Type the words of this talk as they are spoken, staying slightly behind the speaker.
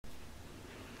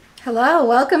Hello,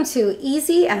 welcome to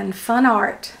Easy and Fun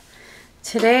Art.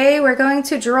 Today we're going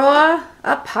to draw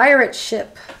a pirate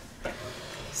ship.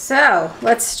 So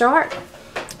let's start.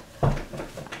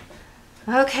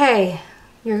 Okay,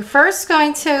 you're first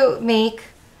going to make,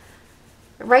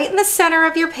 right in the center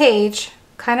of your page,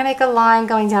 kind of make a line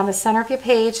going down the center of your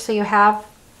page so you have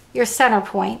your center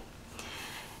point.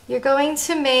 You're going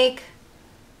to make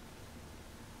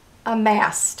a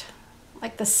mast,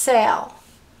 like the sail.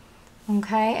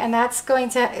 Okay, and that's going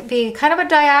to be kind of a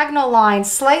diagonal line,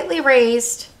 slightly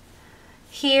raised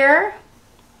here,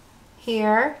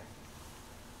 here,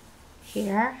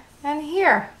 here, and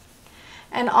here.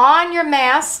 And on your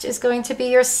mast is going to be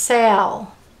your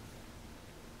sail.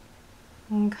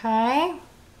 Okay.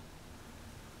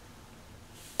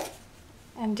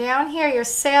 And down here your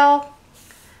sail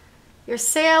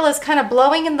is kind of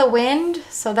blowing in the wind,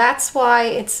 so that's why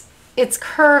it's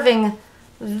curving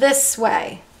this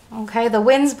way. Okay, the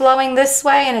wind's blowing this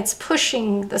way and it's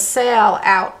pushing the sail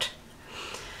out.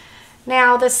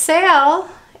 Now the sail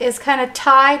is kind of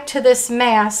tied to this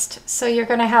mast, so you're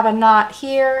going to have a knot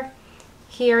here,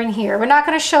 here, and here. We're not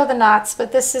going to show the knots,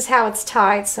 but this is how it's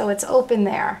tied, so it's open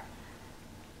there.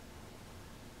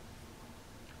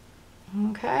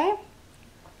 Okay,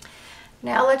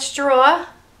 now let's draw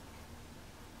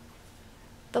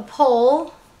the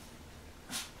pole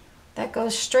that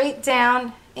goes straight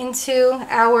down into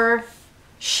our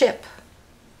ship.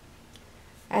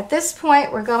 At this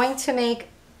point, we're going to make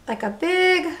like a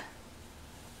big,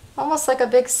 almost like a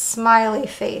big smiley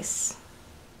face.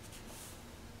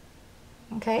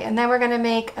 Okay, and then we're going to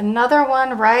make another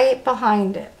one right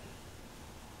behind it.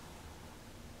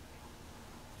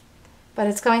 But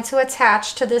it's going to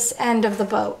attach to this end of the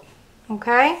boat.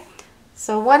 Okay,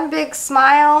 so one big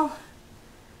smile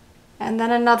and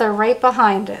then another right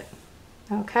behind it.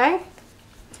 Okay.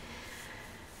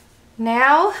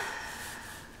 Now,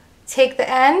 take the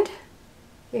end,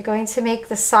 you're going to make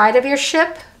the side of your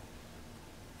ship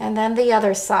and then the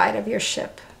other side of your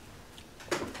ship.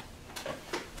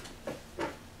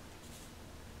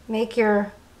 Make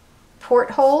your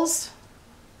portholes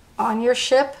on your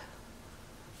ship.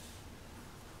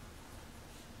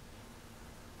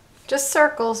 Just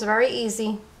circles, very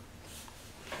easy.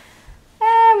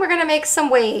 And we're going to make some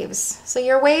waves. So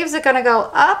your waves are going to go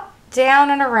up,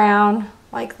 down, and around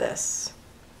like this.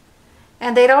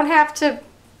 And they don't have to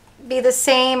be the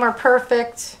same or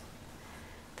perfect.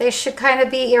 They should kind of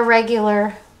be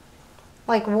irregular,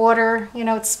 like water, you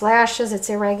know, it splashes, it's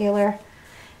irregular.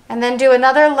 And then do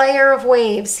another layer of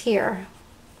waves here.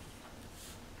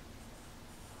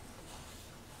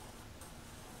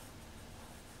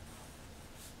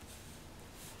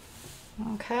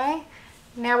 Okay,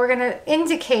 now we're going to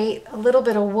indicate a little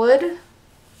bit of wood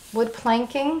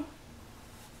planking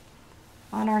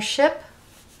on our ship.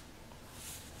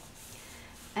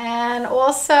 And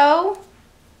also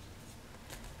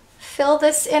fill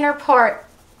this inner part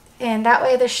in. That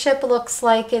way the ship looks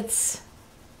like it's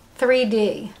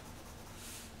 3D.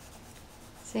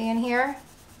 See in here?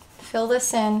 Fill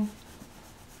this in.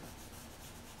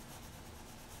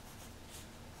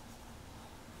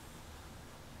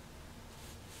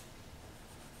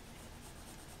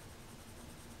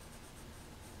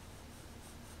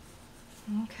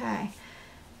 Okay.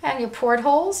 And your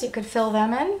portholes, you could fill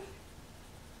them in.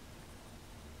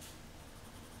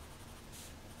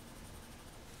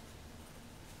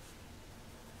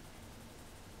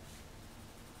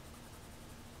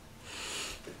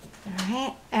 All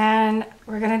right, and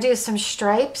we're going to do some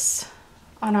stripes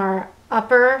on our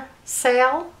upper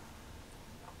sail.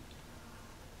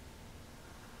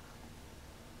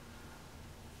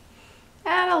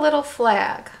 And a little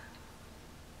flag.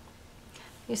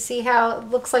 You see how it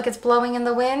looks like it's blowing in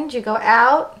the wind? You go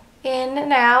out, in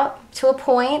and out to a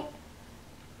point,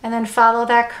 and then follow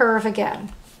that curve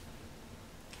again.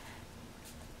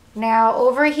 Now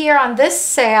over here on this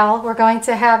sail, we're going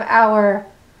to have our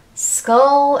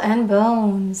skull and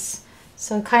bones.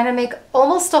 So kind of make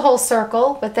almost a whole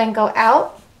circle, but then go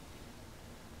out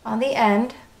on the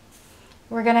end.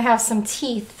 We're going to have some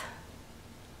teeth.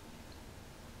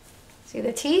 See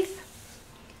the teeth?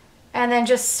 And then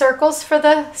just circles for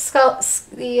the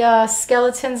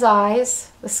skeleton's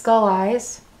eyes, the skull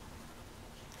eyes.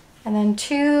 And then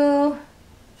two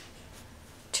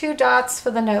dots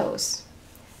for the nose.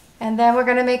 And then we're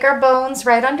going to make our bones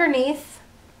right underneath.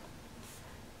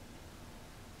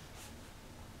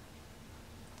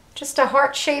 Just a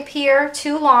heart shape here,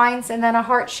 2 lines, and then a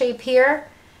heart shape here.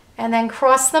 And then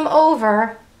cross them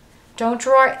over. Don't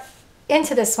draw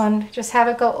into this one, just have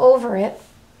it go over it.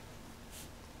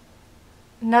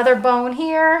 Another bone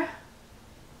here,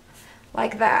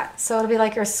 like that. So it'll be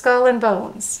like your skull and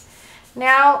bones.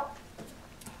 Now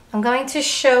I'm going to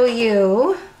show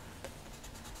you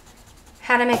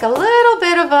how to make a little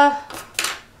bit of a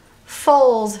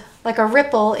fold, like a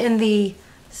ripple in the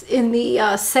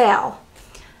sail.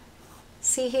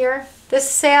 See here? This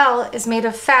sail is made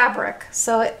of fabric,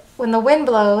 so when the wind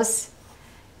blows,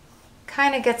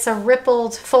 kind of gets a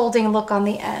rippled folding look on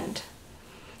the end.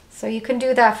 So you can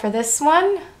do that for this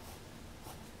one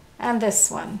and this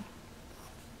one.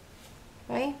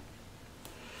 Right?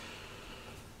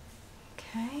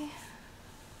 Okay.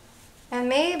 And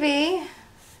maybe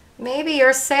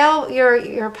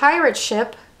your pirate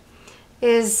ship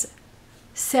is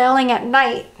sailing at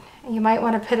night. You might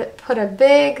want to put a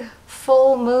big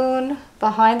full moon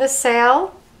behind the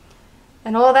sail,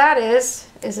 and all that is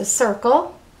a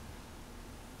circle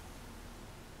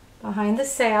behind the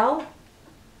sail.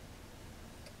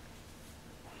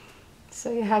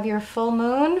 So you have your full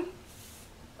moon.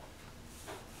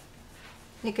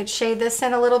 You could shade this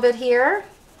in a little bit here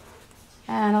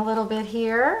and a little bit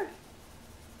here.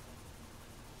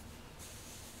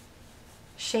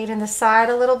 Shade in the side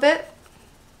a little bit.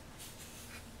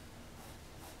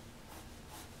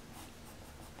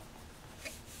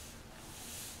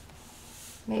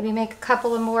 Maybe make a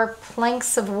couple of more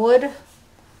planks of wood,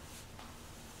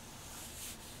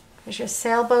 because your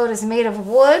sailboat is made of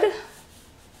wood.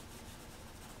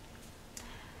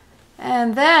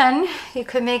 And then you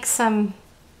could make some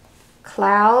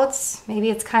clouds. Maybe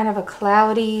it's kind of a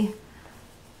cloudy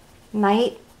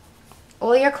night.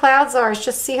 All your clouds are is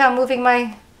just, see how I'm moving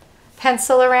my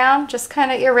pencil around? Just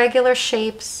kind of irregular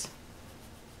shapes.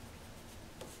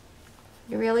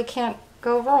 You really can't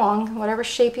go wrong. Whatever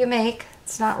shape you make,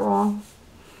 it's not wrong.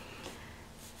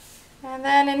 And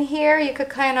then in here you could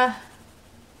kind of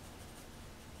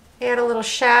add a little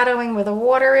shadowing where the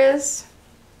water is.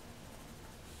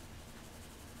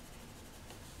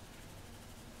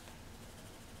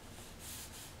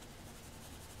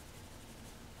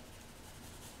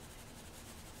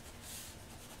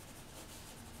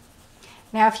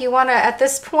 Now if you want to, at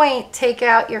this point, take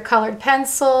out your colored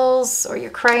pencils or your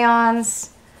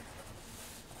crayons,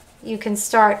 you can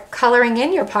start coloring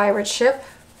in your pirate ship.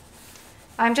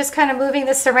 I'm just kind of moving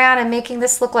this around and making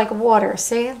this look like water,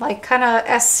 see? Like kind of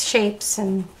S shapes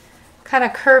and kind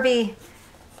of curvy,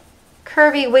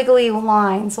 wiggly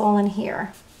lines all in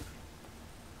here.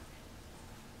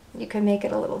 You can make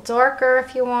it a little darker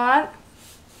if you want.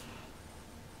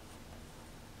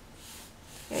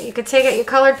 You could take out your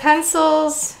colored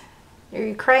pencils,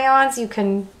 your crayons, you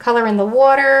can color in the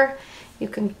water, you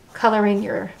can color in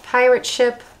your pirate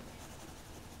ship.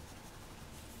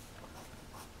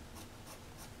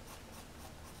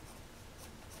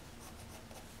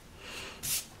 You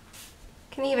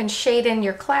can even shade in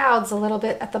your clouds a little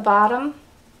bit at the bottom.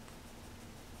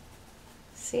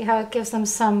 See how it gives them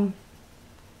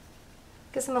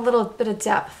a little bit of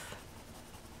depth.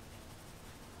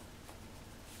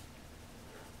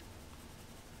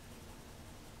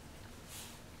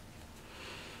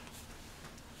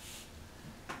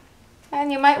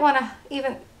 And you might want to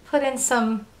even put in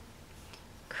some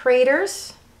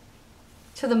craters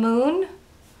to the moon.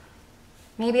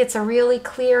 Maybe it's a really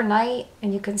clear night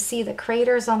and you can see the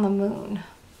craters on the moon.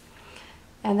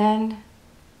 And then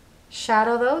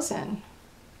shadow those in.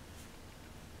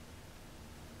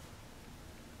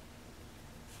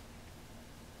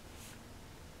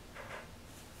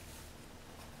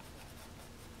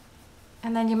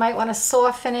 And then you might want to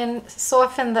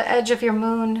soften the edge of your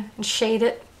moon and shade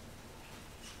it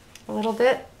a little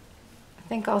bit. I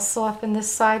think I'll soften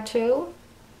this side too.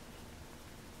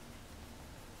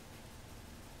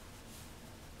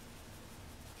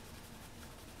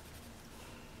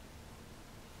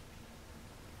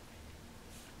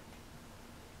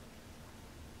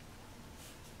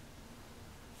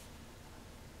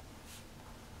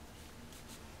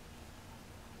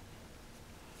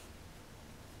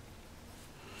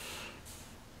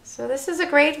 So this is a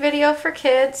great video for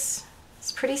kids.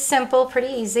 It's pretty simple, pretty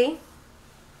easy.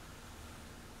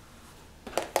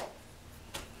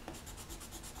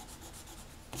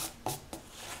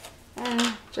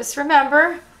 And just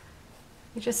remember,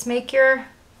 you just make your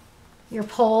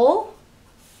pole.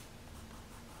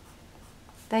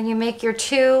 Then you make your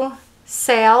two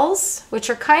sails, which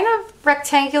are kind of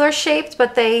rectangular shaped,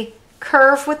 but they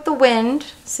curve with the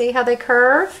wind. See how they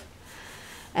curve?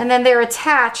 And then they're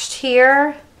attached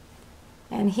here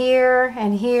and here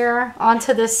and here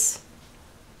onto this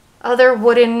other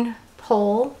wooden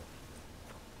pole.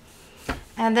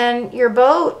 And then your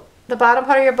boat, the bottom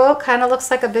part of your boat kind of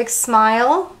looks like a big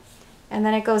smile, and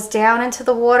then it goes down into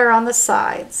the water on the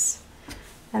sides.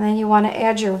 And then you want to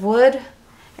add your wood.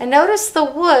 And notice the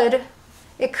wood,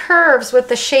 it curves with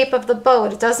the shape of the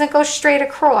boat. It doesn't go straight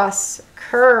across, it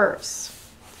curves.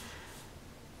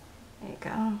 There you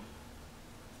go.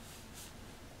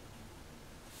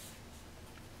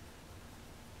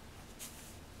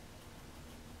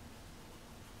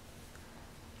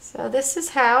 So this is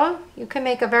how you can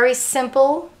make a very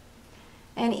simple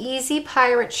and easy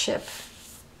pirate ship.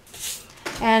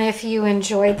 And if you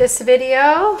enjoyed this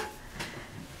video,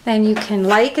 then you can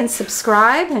like and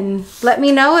subscribe and let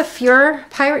me know if your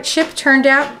pirate ship turned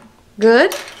out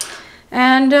good.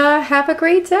 And have a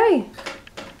great day.